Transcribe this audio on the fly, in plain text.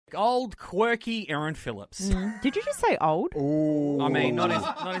Old, quirky Erin Phillips. Did you just say old? Ooh. I mean, not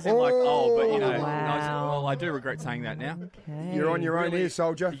as in like old, but, you know. Wow. Well, I do regret saying that now. Okay. You're on your own here,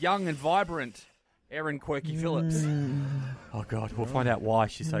 soldier. Young and vibrant Erin Quirky Phillips. Oh, God, we'll find out why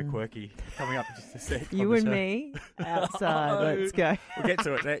she's so quirky. Coming up in just a sec. You and me outside. Let's go. We'll get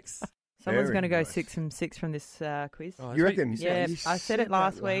to it next. Someone's Very going to go nice. 6 from 6 from this quiz. Oh, You reckon? Yeah, You I said it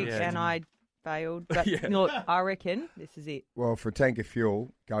last that week last and I failed. But Yeah. look, I reckon this is it. Well, for a tank of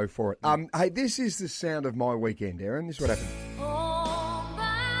fuel, go for it. Hey, this is the sound of my weekend, Aaron. This is what happened.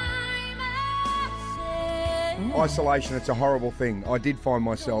 Isolation, it's a horrible thing. I did find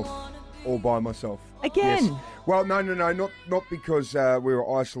myself all by myself. Again? Yes. Well, no, not because we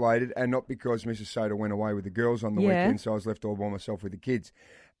were isolated and not because Mrs. Soda went away with the girls on the weekend, so I was left all by myself with the kids.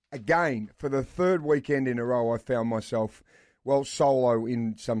 Again, for the third weekend in a row, I found myself, well, solo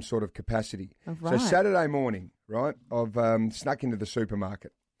in some sort of capacity. Oh, right. So Saturday morning, right, I've snuck into the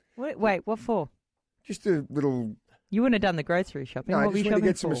supermarket. Wait, what for? Just a little... You wouldn't have done the grocery shopping. No, I What were just you went to shopping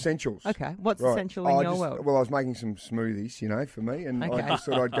get some for? essentials. Okay, what's Right. essential in your world? Well, I was making some smoothies, for me, and Okay. I just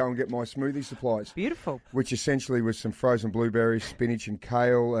thought I'd go and get my smoothie supplies. Beautiful. Which essentially was some frozen blueberries, spinach and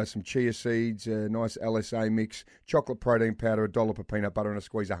kale, some chia seeds, a nice LSA mix, chocolate protein powder, a dollop of peanut butter and a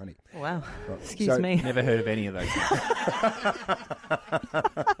squeeze of honey. Wow. Right. Excuse So- me. Never heard of any of those.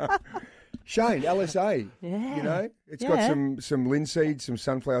 Shane, LSA, Yeah. it's got Yeah. some linseed, some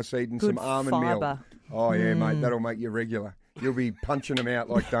sunflower seed and Good some almond fibre. meal. Oh, yeah, mate, that'll make you regular. You'll be punching them out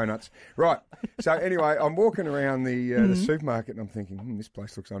like donuts. Right, so anyway, I'm walking around the supermarket and I'm thinking, this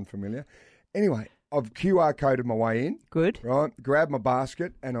place looks unfamiliar. Anyway, I've QR coded my way in. Good. Right, grab my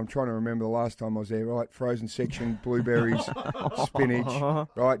basket, and I'm trying to remember the last time I was there. Right, frozen section, blueberries, spinach.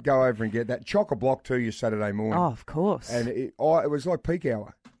 Right, go over and get that. Chock a block to you Saturday morning. Oh, of course. And it was like peak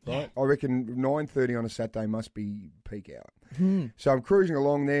hour. Right, I reckon 9:30 on a Saturday must be peak hour. So I'm cruising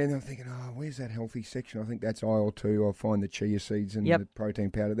along there, and I'm thinking, where's that healthy section? I think that's aisle 2. I'll find the chia seeds and the protein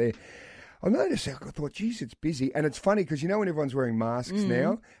powder there. I noticed, I thought, geez, it's busy. And it's funny because, when everyone's wearing masks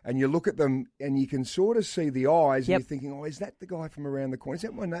now and you look at them and you can sort of see the eyes and you're thinking, is that the guy from around the corner? Is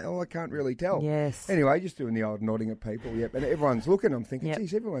that my name? I can't really tell. Yes. Anyway, just doing the old nodding at people. Yep. And everyone's looking. I'm thinking,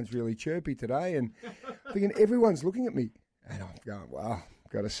 geez, everyone's really chirpy today. And thinking, everyone's looking at me. And I'm going, wow,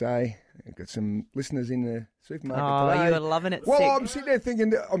 got to say, I've got some listeners in the supermarket today. You were loving it, Well, Sick. I'm sitting there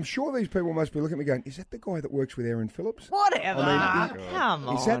thinking, I'm sure these people must be looking at me going, is that the guy that works with Erin Phillips? Whatever. I mean, Come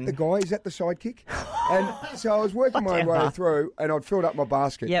on. Is that the guy? Is that the sidekick? And so I was working my way Whatever. through, and I'd filled up my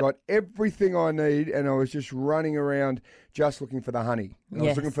basket, got everything I need, and I was just running around just looking for the honey. And I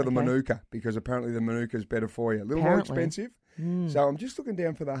was looking for the Manuka, because apparently the Manuka is better for you. A little more expensive. So I'm just looking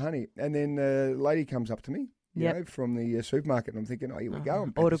down for the honey. And then a lady comes up to me, you know, from the supermarket, and I'm thinking, here we go.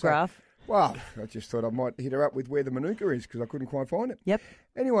 I'm Autograph. Well, I just thought I might hit her up with where the Manuka is because I couldn't quite find it. Yep.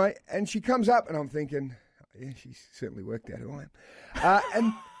 Anyway, and she comes up and I'm thinking, she's certainly worked out who I am.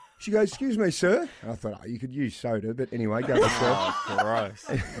 And she goes, excuse me, sir. And I thought, you could use soda, but anyway, go for sir. Gross.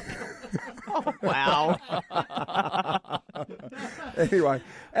 Wow. Anyway,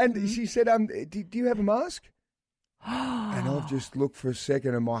 and she said, do you have a mask? And I've just looked for a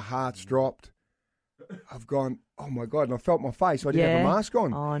second and my heart's dropped. I've gone, oh my God, and I felt my face. I didn't have a mask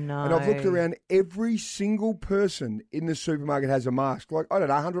on. Oh, no. And I've looked around, every single person in the supermarket has a mask. Like, I don't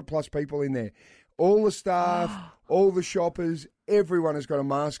know, 100 plus people in there. All the staff, all the shoppers, everyone has got a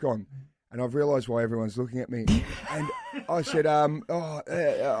mask on. And I've realised why everyone's looking at me. And I said, I've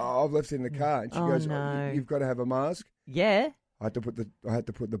left it in the car. And she goes, no. You've got to have a mask. Yeah. I had to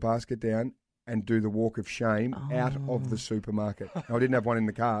put the basket down and do the walk of shame out of the supermarket. I didn't have one in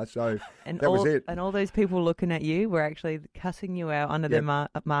the car, so that was it. And all those people looking at you were actually cussing you out under their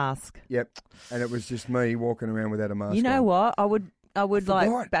mask. Yep. And it was just me walking around without a mask. You know on. what? I would Forgot.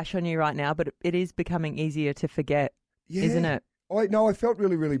 like bash on you right now, but it is becoming easier to forget, isn't it? I felt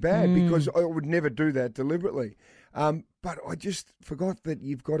really, really bad because I would never do that deliberately. But I just forgot that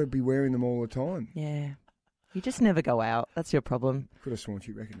you've got to be wearing them all the time. Yeah. You just never go out. That's your problem. Could have sworn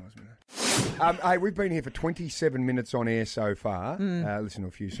you recognised me though. Hey, we've been here for 27 minutes on air so far. Listen to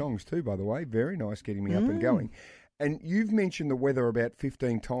a few songs too, by the way. Very nice getting me up and going. And you've mentioned the weather about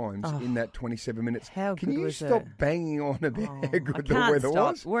 15 times in that 27 minutes. How Can good you was stop it? banging on about how good the Can't weather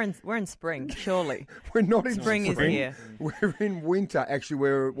stop. was? We're in spring, surely. We're not in Spring is here. We're in winter. Actually,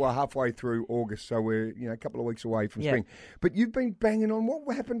 we're halfway through August, so we're a couple of weeks away from spring. But you've been banging on.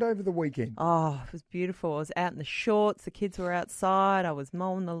 What happened over the weekend? Oh, it was beautiful. I was out in the shorts. The kids were outside. I was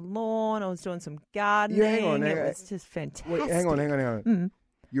mowing the lawn. I was doing some gardening. Hang on. It was just fantastic. Wait, hang on.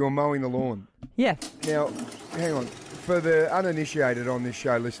 You were mowing the lawn. Yeah. Now, hang on. For the uninitiated on this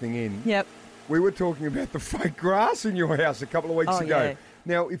show listening in, Yep. we were talking about the fake grass in your house a couple of weeks ago. Yeah.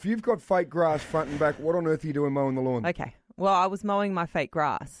 Now, if you've got fake grass front and back, what on earth are you doing mowing the lawn? Okay. Well, I was mowing my fake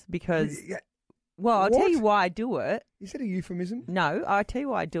grass because, Yeah, well, I'll tell What? you why I do it. is that a euphemism? No, I'll tell you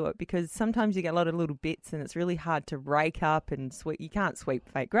why I do it because sometimes you get a lot of little bits and it's really hard to rake up and sweep. You can't sweep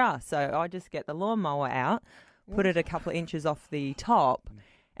fake grass. So I just get the lawnmower out, put it a couple of inches off the top,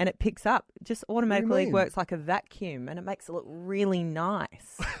 and it picks up. It just automatically mean? works like a vacuum and it makes it look really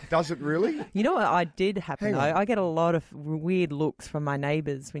nice. Does it really? You know what I did happen Hang though? on. I get a lot of weird looks from my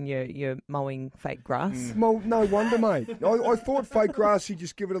neighbours when you're mowing fake grass. Well, no wonder, mate. I thought fake grass, you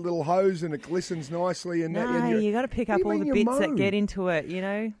just give it a little hose and it glistens nicely. And No, you got to pick What up do you all the mean you bits that mow? get into it, you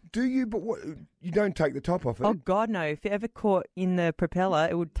know? Do you? But what, you don't take the top off it? Oh, God, no. If it ever caught in the propeller,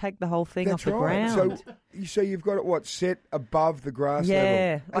 it would take the whole thing That's off the right. ground. So you've got it, set above the grass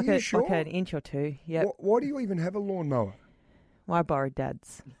yeah, level? Are you sure? like an inch or two. Yeah. Why do you even have a lawnmower? Well, I borrowed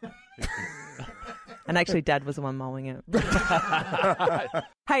Dad's. And actually, Dad was the one mowing it.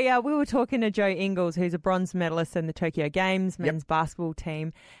 Hey, we were talking to Joe Ingles, who's a bronze medalist in the Tokyo Games men's basketball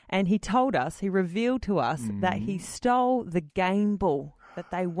team, and he revealed to us that he stole the game ball that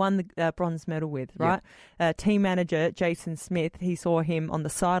they won the bronze medal with, right? Team manager Jason Smith, he saw him on the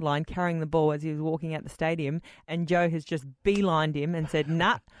sideline carrying the ball as he was walking out the stadium, and Joe has just beelined him and said,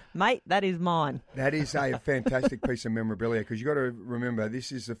 nah, mate, that is mine. That is a fantastic piece of memorabilia because you've got to remember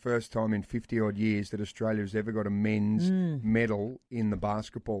this is the first time in 50-odd years that Australia has ever got a men's medal in the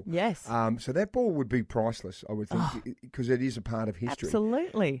basketball. Yes. So that ball would be priceless, I would think, because it is a part of history.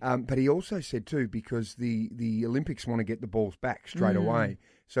 Absolutely. But he also said, too, because the Olympics want to get the balls back straight away.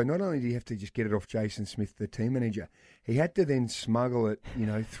 So not only do you have to just get it off Jason Smith, the team manager, he had to then smuggle it,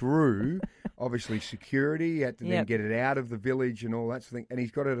 through, obviously, security. He had to then get it out of the village and all that sort of thing. And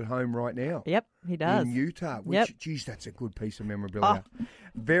he's got it at home right now. Yep, he does. In Utah, which, geez, that's a good piece of memorabilia.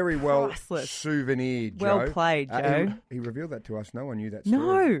 Very well priceless. souvenired, Joe. Well played, Joe. He revealed that to us. No one knew that story.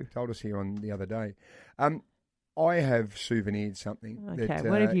 No. He told us here on the other day. I have souvenired something. Okay, That,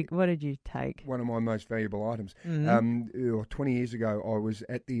 what did you take? one of my most valuable items. 20 years ago, I was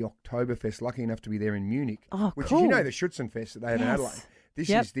at the Oktoberfest, lucky enough to be there in Munich, which cool. is, the Schützenfest that they had in Adelaide. This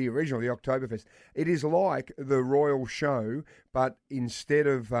is the original, the Oktoberfest. It is like the Royal Show, but instead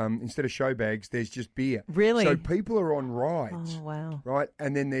of show bags, there's just beer. Really? So people are on rides. Oh, wow. Right,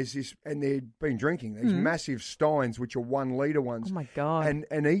 and then there's this, and they've been drinking these massive steins, which are 1 litre ones. Oh, my God.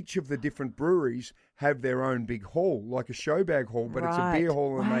 And each of the different breweries have their own big hall, like a show bag hall, but it's a Right. beer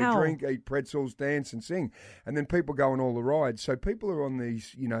hall, and Wow. they drink, eat pretzels, dance, and sing. And then people go on all the rides. So people are on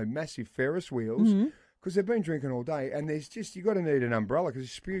these, massive Ferris wheels. Because they've been drinking all day, and there's just, you've got to need an umbrella because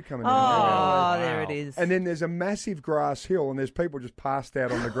there's spew coming down. Oh, there it is. And then there's a massive grass hill, and there's people just passed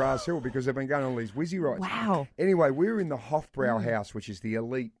out on the grass hill because they've been going on all these whizzy rides. Wow. Anyway, we were in the Hofbrau House, which is the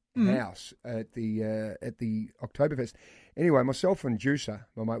elite house at the Oktoberfest. Anyway, myself and Juicer,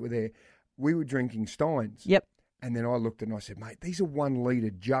 my mate, were there. We were drinking steins. Yep. And then I looked and I said, mate, these are 1 litre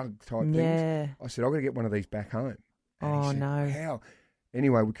jug type Yeah. things. I said, I've got to get one of these back home. And he Oh, said, no. How?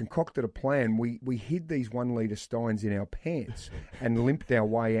 Anyway, we concocted a plan. We hid these 1 litre steins in our pants and limped our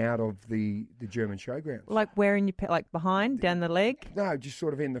way out of the German showgrounds. Like wearing your like behind, down the leg? No, just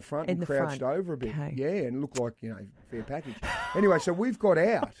sort of in the front In and the crouched front. over a bit. Okay. Yeah, and looked like, fair package. Anyway, so we've got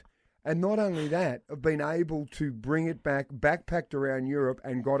out. And not only that, I've been able to bring it back, backpacked around Europe,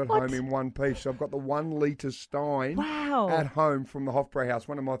 and got it home in one piece. So I've got the 1 litre stein Wow. at home from the Hofbrau House,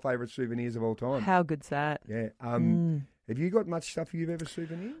 one of my favourite souvenirs of all time. How good's that? Yeah. Have you got much stuff you've ever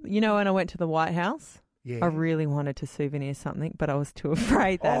souvenired? You know, when I went to the White House, Yeah. I really wanted to souvenir something, but I was too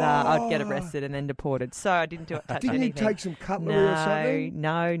afraid that I'd get arrested and then deported. So I didn't touch Didn't anything. you take some cutlery or something?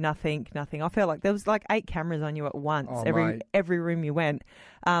 No, nothing. I felt like there was like 8 cameras on you at once, Oh, mate. every room you went.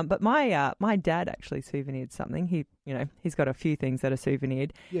 But my dad actually souvenired something. He's got a few things that are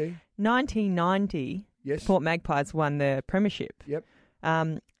souvenired. Yeah. 1990, Yes. Port Magpies won the premiership. Yep.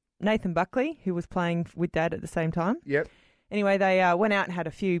 Nathan Buckley, who was playing with Dad at the same time. Yep. Anyway, they went out and had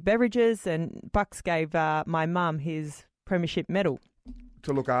a few beverages, and Bucks gave my mum his premiership medal.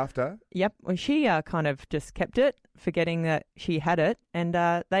 To look after. Yep. Well, she kind of just kept it, forgetting that she had it, and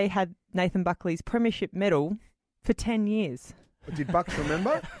they had Nathan Buckley's premiership medal for 10 years. Did Bucks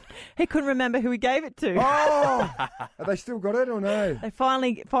remember? He couldn't remember who he gave it to. Oh! Have they still got it or no? They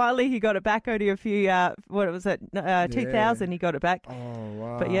finally he got it back only a few, 2000 he got it back. Oh,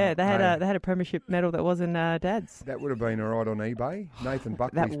 wow. But yeah, they had Hey, a premiership medal that wasn't Dad's. that would have been all right on eBay. Nathan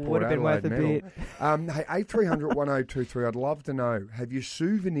Buckley's That Port would have been worth Adelaide a medal. bit. Hey, 8300 1023. I'd love to know. Have you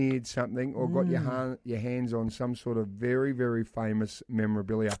souvenired something or got your hands on some sort of very, very famous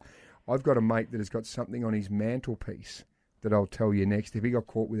memorabilia? I've got a mate that has got something on his mantelpiece that I'll tell you next. If he got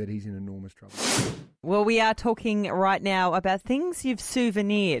caught with it, he's in enormous trouble. Well, we are talking right now about things you've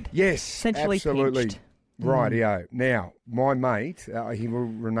souvenired. Yes, Essentially absolutely. pinched. Rightio. Now, my mate, he will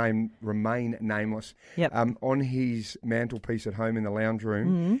remain nameless. Yep. On his mantelpiece at home in the lounge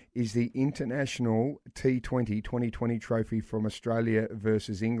room is the International T20 2020 trophy from Australia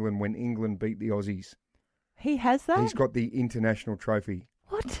versus England when England beat the Aussies. He has that? He's got the international trophy.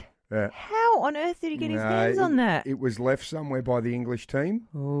 What? Uh, How on earth did he get his hands on that? It was left somewhere by the English team.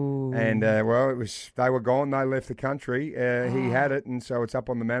 Ooh. And, they were gone. They left the country. He had it, and so it's up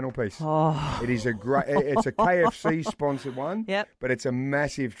on the mantelpiece. Oh. It is it's a KFC-sponsored one, Yep. but it's a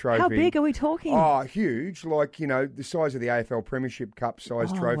massive trophy. How big are we talking? Oh, huge. Like, the size of the AFL Premiership Cup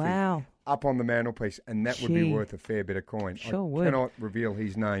size trophy. Wow. Up on the mantelpiece, and that would be Gee. worth a fair bit of coin. Sure I would. cannot reveal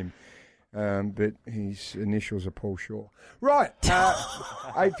his name. But his initials are Paul Shaw. Right,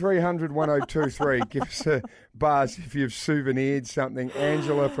 8300 1023. Give us a buzz if you've souvenired something.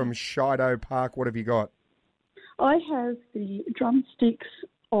 Angela from Shido Park, what have you got? I have the drumsticks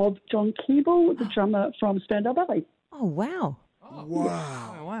of John Keeble, the drummer from Spandau Ballet. Oh, wow.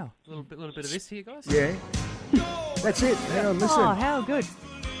 Wow. Oh, wow. A little bit of this here, guys. Yeah. That's it. Hang on, listen. Oh, how good.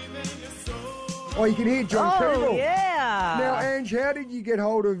 Oh, you can hear John Keeble. Yeah. Now, Ange, how did you get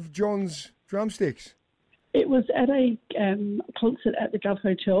hold of John's drumsticks? It was at a concert at the Gov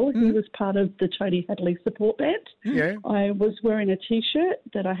Hotel. He was part of the Tony Hadley support band. Yeah. I was wearing a T-shirt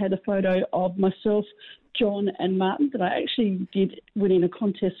that I had a photo of myself, John and Martin that I actually did win in a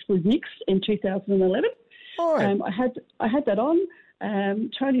contest with Nix in 2011. Right. I had that on.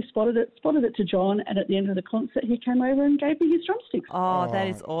 Tony spotted it to John, and at the end of the concert, he came over and gave me his drumsticks. Oh, that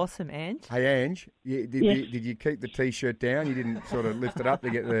is awesome, Ange. Hey, Ange, did you keep the T-shirt down? You didn't sort of lift it up to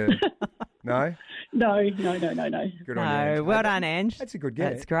get the... No? No. Good on you, No, Ange. well done, Ange. That's a good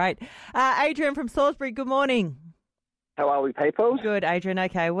get. That's great. Adrian from Salisbury, good morning. How are we, people? Good, Adrian.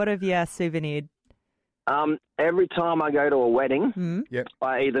 Okay, what have you souvenired? Every time I go to a wedding, Yep.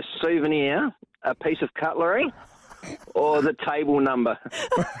 I either souvenir a piece of cutlery or the table number.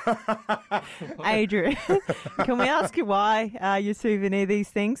 Adrian, can we ask you why you souvenir these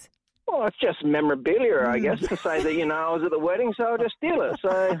things? Well, it's just memorabilia, I guess, to say that, I was at the wedding, so I'll just steal it.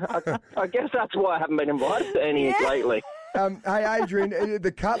 So I guess that's why I haven't been invited to any lately. Hey, Adrian,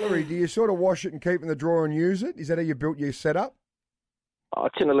 the cutlery, do you sort of wash it and keep it in the drawer and use it? Is that how you built your setup? Oh,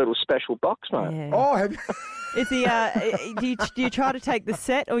 it's in a little special box, mate. Yeah. Oh, have you? Is the do you try to take the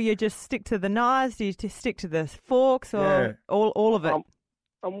set, or you just stick to the knives? Do you just stick to the forks, or all of it?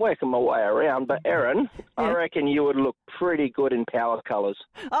 I'm working my way around, but Erin, I Yeah. reckon you would look pretty good in power colours.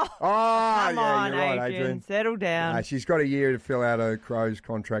 Oh, Oh, come yeah, on, you're right, Adrian. Adrian. Settle down. She's got a year to fill out her Crows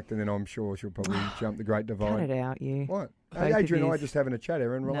contract, and then I'm sure she'll probably jump the Great Cut Divide. it out, you. What? Both Hey, of Adrian and I yous. just having a chat,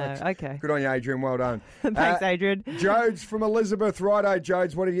 Erin. Relax. No, okay. Good on you, Adrian. Well done. Thanks, Adrian. Jodes from Elizabeth. Righto,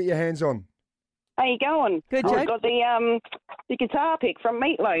 Jodes. What do you get your hands on? How you going? Good, I've Jade. got the guitar pick from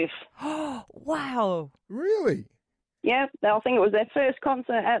Meatloaf. Wow. Really? Yeah, I think it was their first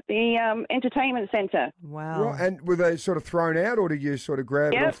concert at the entertainment centre. Wow. Right. And were they sort of thrown out, or did you sort of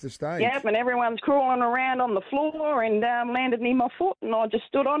grab it Yep. off the stage? Yep, and everyone's crawling around on the floor and landed near my foot, and I just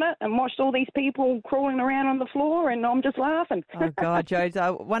stood on it and watched all these people crawling around on the floor, and I'm just laughing. Oh, God, Jodes.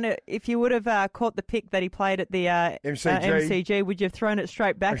 I wonder if you would have caught the pick that he played at the MCG. would you have thrown it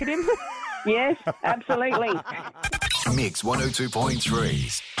straight back at him? Yes, absolutely. Mix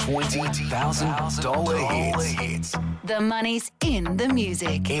 102.3's $20,000 hits. The money's in the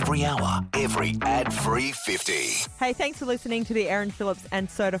music. Every hour, every ad-free 50. Hey, thanks for listening to the Erin Phillips and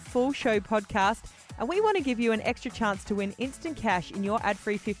Soda Full Show podcast. And we want to give you an extra chance to win instant cash in your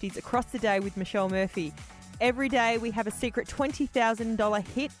ad-free 50s across the day with Michelle Murphy. Every day we have a secret $20,000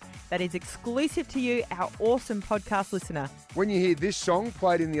 hit that is exclusive to you, our awesome podcast listener. When you hear this song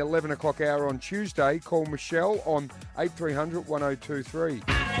played in the 11 o'clock hour on Tuesday, call Michelle on 8300 1023.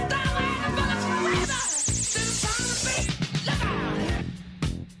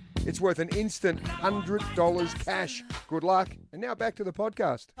 It's worth an instant $100 cash. Good luck. And now back to the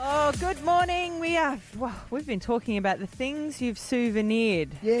podcast. Oh, good morning. We've been talking about the things you've souvenired.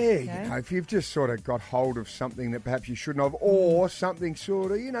 Yeah, Okay. if you've just sort of got hold of something that perhaps you shouldn't have, or something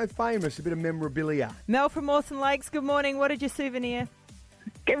sort of, famous, a bit of memorabilia. Mel from Mawson Lakes, good morning. What did you souvenir?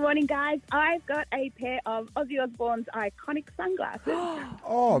 Good morning, guys. I've got a pair of Ozzy Osbourne's iconic sunglasses.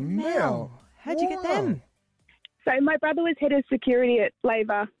 Oh, Mel. How'd you get Wow. them? So my brother was head of security at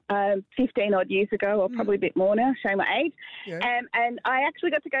Labour 15-odd years ago, or probably a bit more now, showing my age. Yeah. And I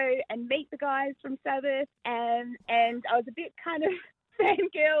actually got to go and meet the guys from Sabbath, and I was a bit kind of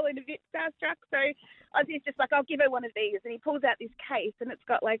fangirl and a bit starstruck. So Ozzy's just like, I'll give her one of these. And he pulls out this case, and it's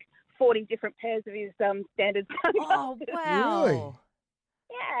got like 40 different pairs of his standard sunglasses. Oh, wow. Really?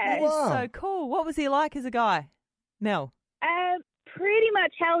 Yeah. That is so cool. What was he like as a guy, Mel? Pretty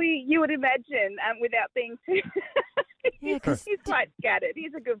much how you would imagine, without being too. Yeah, 'cause he's quite scattered.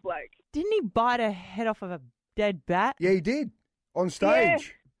 He's a good bloke. Didn't he bite a head off of a dead bat? Yeah, he did. On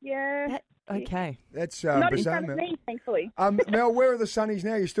stage. Yeah. Okay. That's Not in bizarre, front of Mel. me, thankfully. Mel, where are the sunnies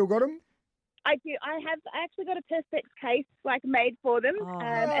now? You still got them? I do. I actually got a Perspex case made for them,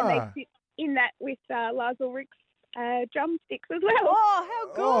 and they sit in that with Lars Ulrich's drumsticks as well. Oh,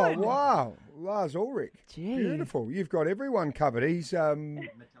 how good! Oh, wow. Lars Ulrich. Gee. Beautiful. You've got everyone covered. He's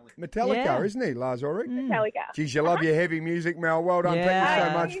Metallica, Yeah. isn't he, Lars Ulrich? Metallica. Geez, you love your heavy music, Mel. Well done. Thank you so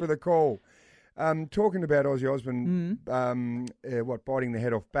Yeah. much for the call. Talking about Ozzy Osbourne, biting the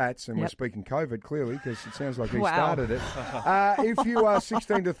head off bats, and we're speaking COVID, clearly, because it sounds like he started it. If you are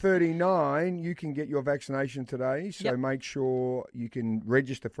 16 to 39, you can get your vaccination today, so make sure you can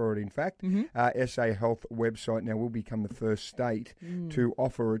register for it, in fact. SA Health website now will become the first state to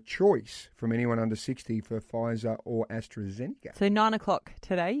offer a choice from anyone under 60 for Pfizer or AstraZeneca. So 9 o'clock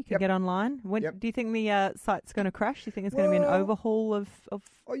today, you can get online. When do you think the site's going to crash? Do you think there's going to be an overhaul of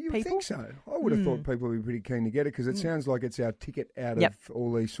you people? would think so. I would have thought people would be pretty keen to get it because it sounds like it's our ticket out of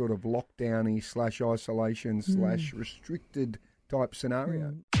all these sort of lockdowny /isolation /restricted type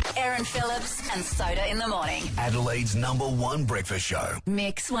scenario. Aaron Phillips and Soda in the morning. Adelaide's #1 breakfast show.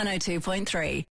 Mix 102.3.